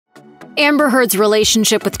Amber Heard's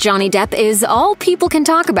relationship with Johnny Depp is all people can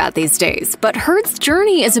talk about these days, but Heard's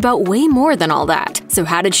journey is about way more than all that. So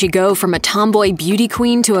how did she go from a tomboy beauty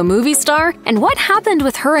queen to a movie star? And what happened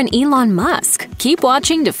with her and Elon Musk? Keep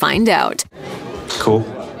watching to find out. Cool.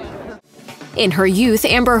 In her youth,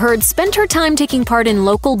 Amber Heard spent her time taking part in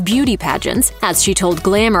local beauty pageants. As she told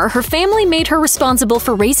Glamour, her family made her responsible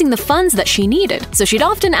for raising the funds that she needed, so she'd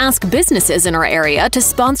often ask businesses in her area to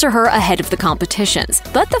sponsor her ahead of the competitions.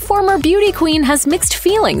 But the former beauty queen has mixed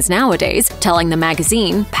feelings nowadays, telling the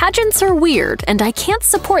magazine, "Pageants are weird, and I can't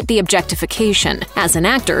support the objectification." As an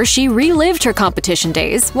actor, she relived her competition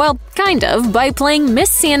days, well, kind of, by playing Miss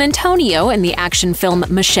San Antonio in the action film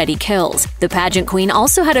Machete Kills. The pageant queen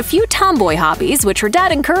also had a few tomboy hobbies, which her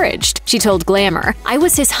dad encouraged. She told Glamour, "I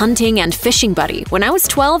was his hunting and fishing buddy. When I was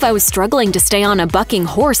 12, I was struggling to stay on a bucking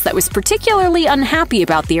horse that was particularly unhappy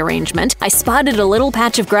about the arrangement. I spotted a little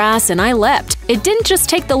patch of grass and I leapt. It didn't just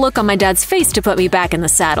take the look on my dad's face to put me back in the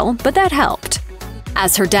saddle, but that helped."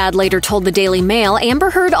 As her dad later told the Daily Mail,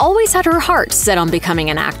 Amber Heard always had her heart set on becoming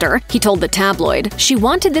an actor. He told the tabloid, "She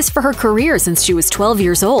wanted this for her career since she was 12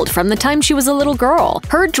 years old, from the time she was a little girl."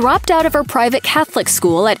 Heard dropped out of her private Catholic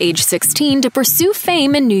school at age 16 to pursue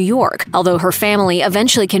fame in New York. Although her family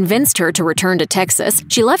eventually convinced her to return to Texas,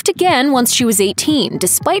 she left again once she was 18,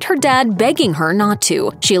 despite her dad begging her not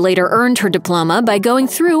to. She later earned her diploma by going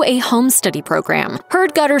through a home study program.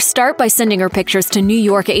 Heard got her start by sending her pictures to New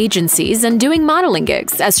York agencies and doing modeling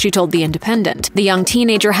gigs, as she told The Independent. The young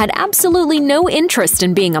teenager had absolutely no interest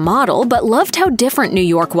in being a model, but loved how different New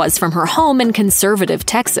York was from her home in conservative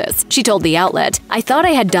Texas. She told the outlet, "I thought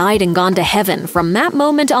I had died and gone to heaven. From that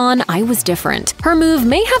moment on, I was different." Her move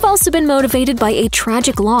may have also been motivated by a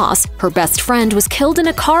tragic loss. Her best friend was killed in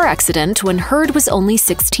a car accident when Heard was only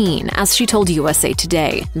 16, as she told USA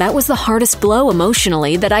Today. "That was the hardest blow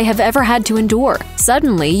emotionally that I have ever had to endure.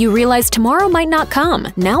 Suddenly, you realize tomorrow might not come.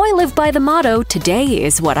 Now I live by the motto, today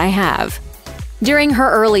is what I have." During her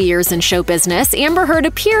early years in show business, Amber Heard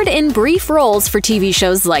appeared in brief roles for TV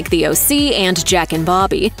shows like The OC and Jack and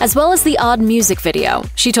Bobby, as well as the odd music video.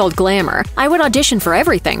 She told Glamour, "I would audition for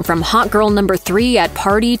everything from Hot Girl Number 3 at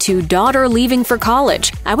Party to Daughter Leaving for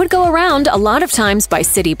College. I would go around a lot of times by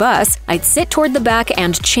city bus. I'd sit toward the back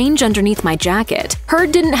and change underneath my jacket."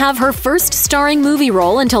 Heard didn't have her first starring movie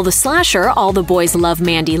role until the slasher All the Boys Love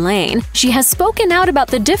Mandy Lane. She has spoken out about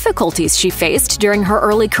the difficulties she faced during her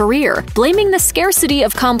early career, blaming the scarcity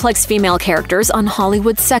of complex female characters on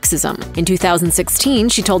Hollywood sexism. In 2016,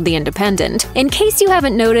 she told The Independent, "In case you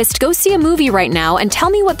haven't noticed, go see a movie right now and tell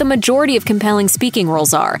me what the majority of compelling speaking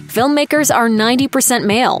roles are. Filmmakers are 90%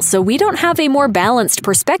 male, so we don't have a more balanced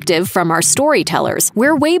perspective from our storytellers.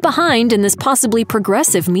 We're way behind in this possibly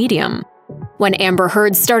progressive medium." When Amber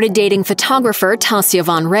Heard started dating photographer Tasya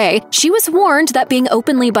Van Ree, she was warned that being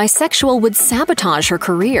openly bisexual would sabotage her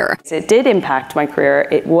career. It did impact my career.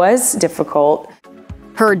 It was difficult.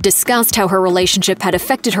 Heard discussed how her relationship had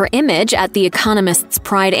affected her image at The Economist's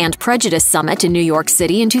Pride and Prejudice Summit in New York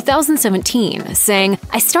City in 2017, saying,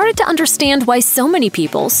 "I started to understand why so many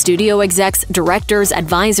people, studio execs, directors,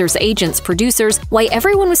 advisors, agents, producers, why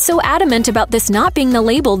everyone was so adamant about this not being the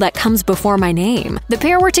label that comes before my name." The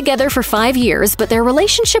pair were together for 5 years, but their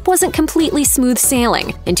relationship wasn't completely smooth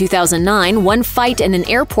sailing. In 2009, one fight in an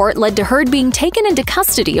airport led to Heard being taken into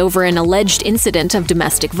custody over an alleged incident of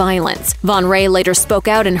domestic violence. Van Ree later spoke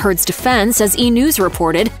out in Heard's defense, as E! News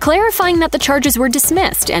reported, clarifying that the charges were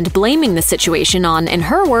dismissed and blaming the situation on, in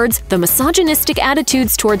her words, "the misogynistic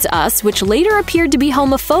attitudes towards us, which later appeared to be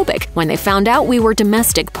homophobic when they found out we were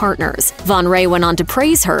domestic partners." Van Ree went on to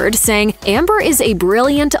praise Heard, saying, "Amber is a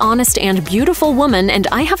brilliant, honest, and beautiful woman, and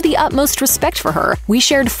I have the utmost respect for her. We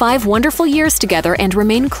shared 5 wonderful years together and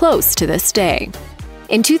remain close to this day."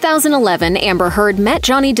 In 2011, Amber Heard met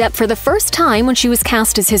Johnny Depp for the first time when she was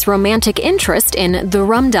cast as his romantic interest in The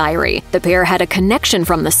Rum Diary. The pair had a connection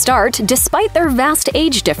from the start, despite their vast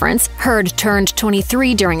age difference. Heard turned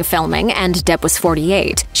 23 during filming, and Depp was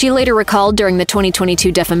 48. She later recalled during the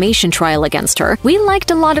 2022 defamation trial against her, "We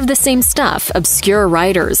liked a lot of the same stuff, obscure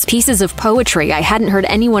writers, pieces of poetry I hadn't heard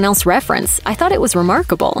anyone else reference. I thought it was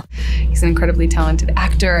remarkable." He's an incredibly talented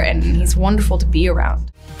actor, and he's wonderful to be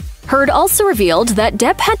around. Heard also revealed that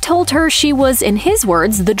Depp had told her she was, in his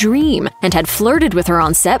words, the dream, and had flirted with her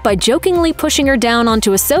on set by jokingly pushing her down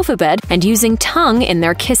onto a sofa bed and using tongue in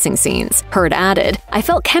their kissing scenes. Heard added, "I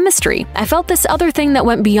felt chemistry. I felt this other thing that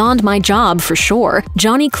went beyond my job for sure.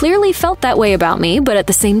 Johnny clearly felt that way about me, but at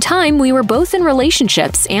the same time, we were both in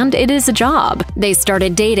relationships, and it is a job." They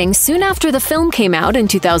started dating soon after the film came out in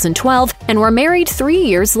 2012, and were married 3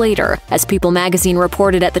 years later. As People magazine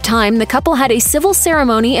reported at the time, the couple had a civil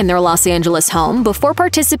ceremony in their Los Angeles home before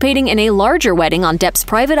participating in a larger wedding on Depp's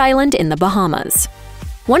private island in the Bahamas.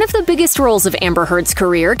 One of the biggest roles of Amber Heard's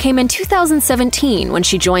career came in 2017 when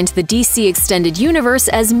she joined the DC Extended Universe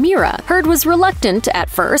as Mira. Heard was reluctant at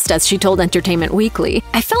first, as she told Entertainment Weekly.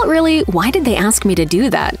 "I felt really, why did they ask me to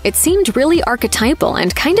do that? It seemed really archetypal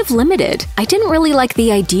and kind of limited. I didn't really like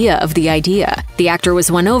the idea of the idea." The actor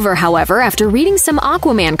was won over, however, after reading some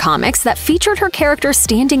Aquaman comics that featured her character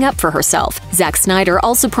standing up for herself. Zack Snyder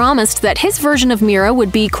also promised that his version of Mira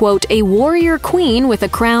would be, quote, "a warrior queen with a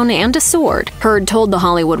crown and a sword." Heard told The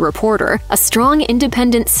Hollywood Reporter, "A strong,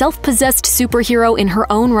 independent, self-possessed superhero in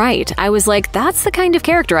her own right. I was like, that's the kind of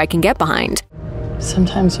character I can get behind."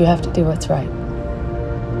 Sometimes you have to do what's right,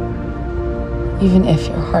 even if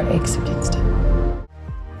your heart aches against it.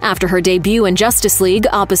 After her debut in Justice League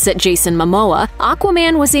opposite Jason Momoa,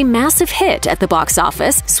 Aquaman was a massive hit at the box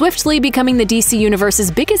office, swiftly becoming the DC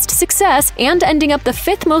Universe's biggest success and ending up the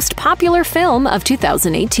 5th most popular film of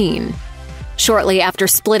 2018. Shortly after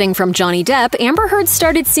splitting from Johnny Depp, Amber Heard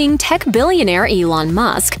started seeing tech billionaire Elon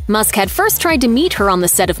Musk. Musk had first tried to meet her on the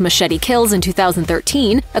set of Machete Kills in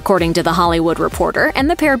 2013, according to The Hollywood Reporter, and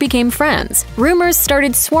the pair became friends. Rumors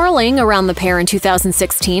started swirling around the pair in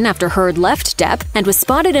 2016 after Heard left Depp and was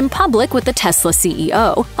spotted in public with the Tesla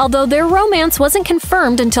CEO, although their romance wasn't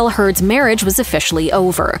confirmed until Heard's marriage was officially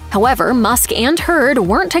over. However, Musk and Heard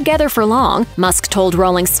weren't together for long. Musk told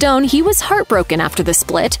Rolling Stone he was heartbroken after the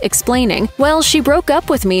split, explaining, "Well, she broke up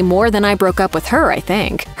with me more than I broke up with her, I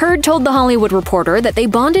think." Heard told The Hollywood Reporter that they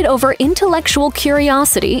bonded over intellectual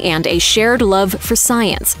curiosity and a shared love for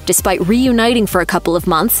science. Despite reuniting for a couple of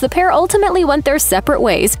months, the pair ultimately went their separate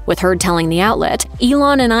ways, with Heard telling the outlet,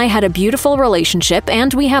 "Elon and I had a beautiful relationship,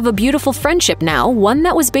 and we have a beautiful friendship now, one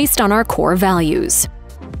that was based on our core values."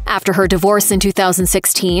 After her divorce in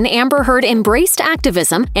 2016, Amber Heard embraced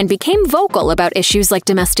activism and became vocal about issues like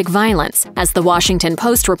domestic violence. As The Washington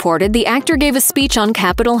Post reported, the actor gave a speech on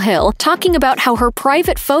Capitol Hill talking about how her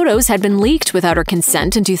private photos had been leaked without her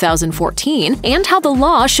consent in 2014 and how the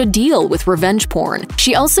law should deal with revenge porn.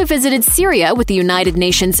 She also visited Syria with the United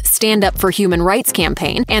Nations Stand Up for Human Rights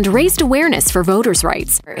campaign and raised awareness for voters'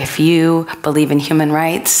 rights. If you believe in human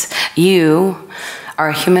rights, you are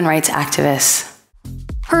a human rights activist.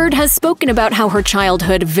 Heard has spoken about how her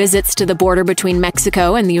childhood visits to the border between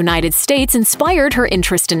Mexico and the United States inspired her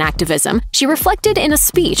interest in activism. She reflected in a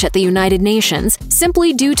speech at the United Nations,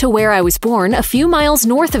 "Simply due to where I was born, a few miles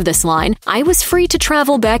north of this line, I was free to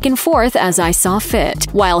travel back and forth as I saw fit."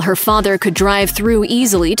 While her father could drive through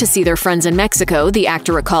easily to see their friends in Mexico, the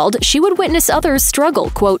actor recalled, she would witness others struggle,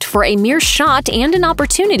 quote, "for a mere shot and an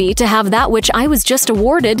opportunity to have that which I was just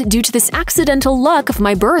awarded due to this accidental luck of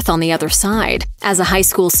my birth on the other side." As a high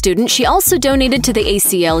school student, she also donated to the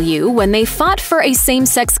ACLU when they fought for a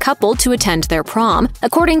same-sex couple to attend their prom,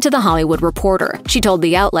 according to The Hollywood Reporter. She told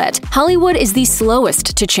the outlet, "Hollywood is the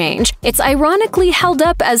slowest to change. It's ironically held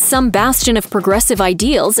up as some bastion of progressive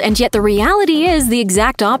ideals, and yet the reality is the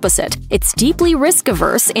exact opposite. It's deeply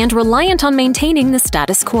risk-averse and reliant on maintaining the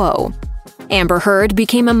status quo." Amber Heard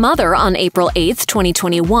became a mother on April 8,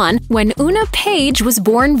 2021, when Una Page was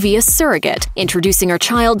born via surrogate. Introducing her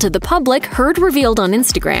child to the public, Heard revealed on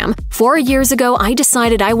Instagram, "4 years ago, I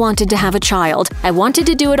decided I wanted to have a child. I wanted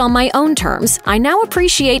to do it on my own terms. I now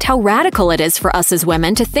appreciate how radical it is for us as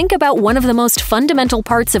women to think about one of the most fundamental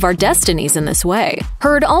parts of our destinies in this way."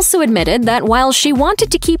 Heard also admitted that while she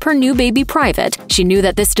wanted to keep her new baby private, she knew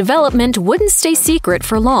that this development wouldn't stay secret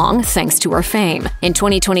for long thanks to her fame. In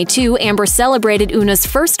 2022, Amber celebrated Una's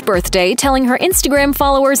first birthday, telling her Instagram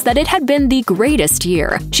followers that it had been the greatest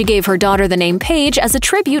year. She gave her daughter the name Paige as a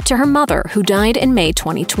tribute to her mother, who died in May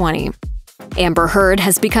 2020. Amber Heard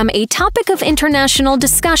has become a topic of international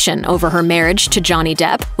discussion over her marriage to Johnny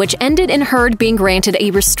Depp, which ended in Heard being granted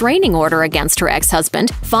a restraining order against her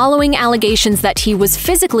ex-husband following allegations that he was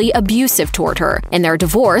physically abusive toward her. In their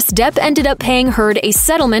divorce, Depp ended up paying Heard a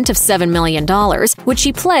settlement of $7 million, which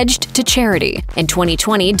he pledged to charity. In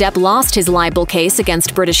 2020, Depp lost his libel case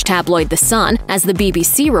against British tabloid The Sun, as the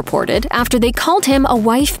BBC reported, after they called him a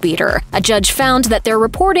wife-beater. A judge found that their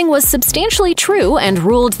reporting was substantially true and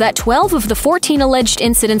ruled that 12 of the 14 alleged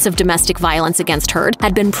incidents of domestic violence against Heard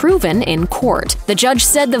had been proven in court. The judge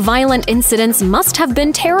said the violent incidents must have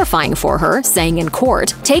been terrifying for her, saying in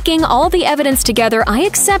court, "Taking all the evidence together, I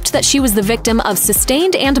accept that she was the victim of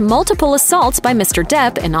sustained and multiple assaults by Mr.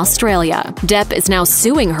 Depp in Australia." Depp is now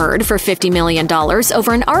suing Heard for $50 million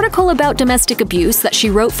over an article about domestic abuse that she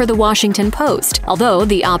wrote for The Washington Post, although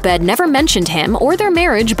the op-ed never mentioned him or their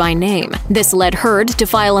marriage by name. This led Heard to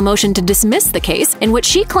file a motion to dismiss the case, in which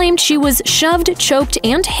she claimed she was shoved, choked,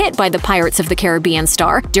 and hit by the Pirates of the Caribbean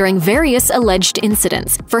star during various alleged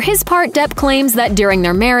incidents. For his part, Depp claims that during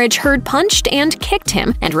their marriage, Heard punched and kicked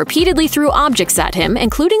him and repeatedly threw objects at him,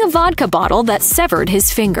 including a vodka bottle that severed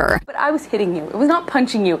his finger. But I was hitting you. It was not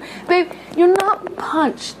punching you. Babe, you're not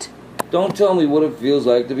punched. Don't tell me what it feels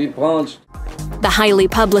like to be punched. The highly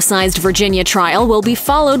publicized Virginia trial will be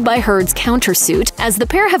followed by Heard's countersuit, as the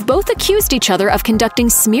pair have both accused each other of conducting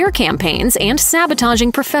smear campaigns and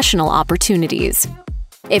sabotaging professional opportunities.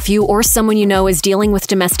 If you or someone you know is dealing with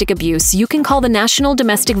domestic abuse, you can call the National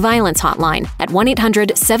Domestic Violence Hotline at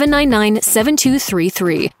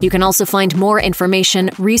 1-800-799-7233. You can also find more information,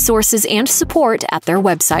 resources, and support at their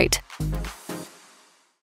website.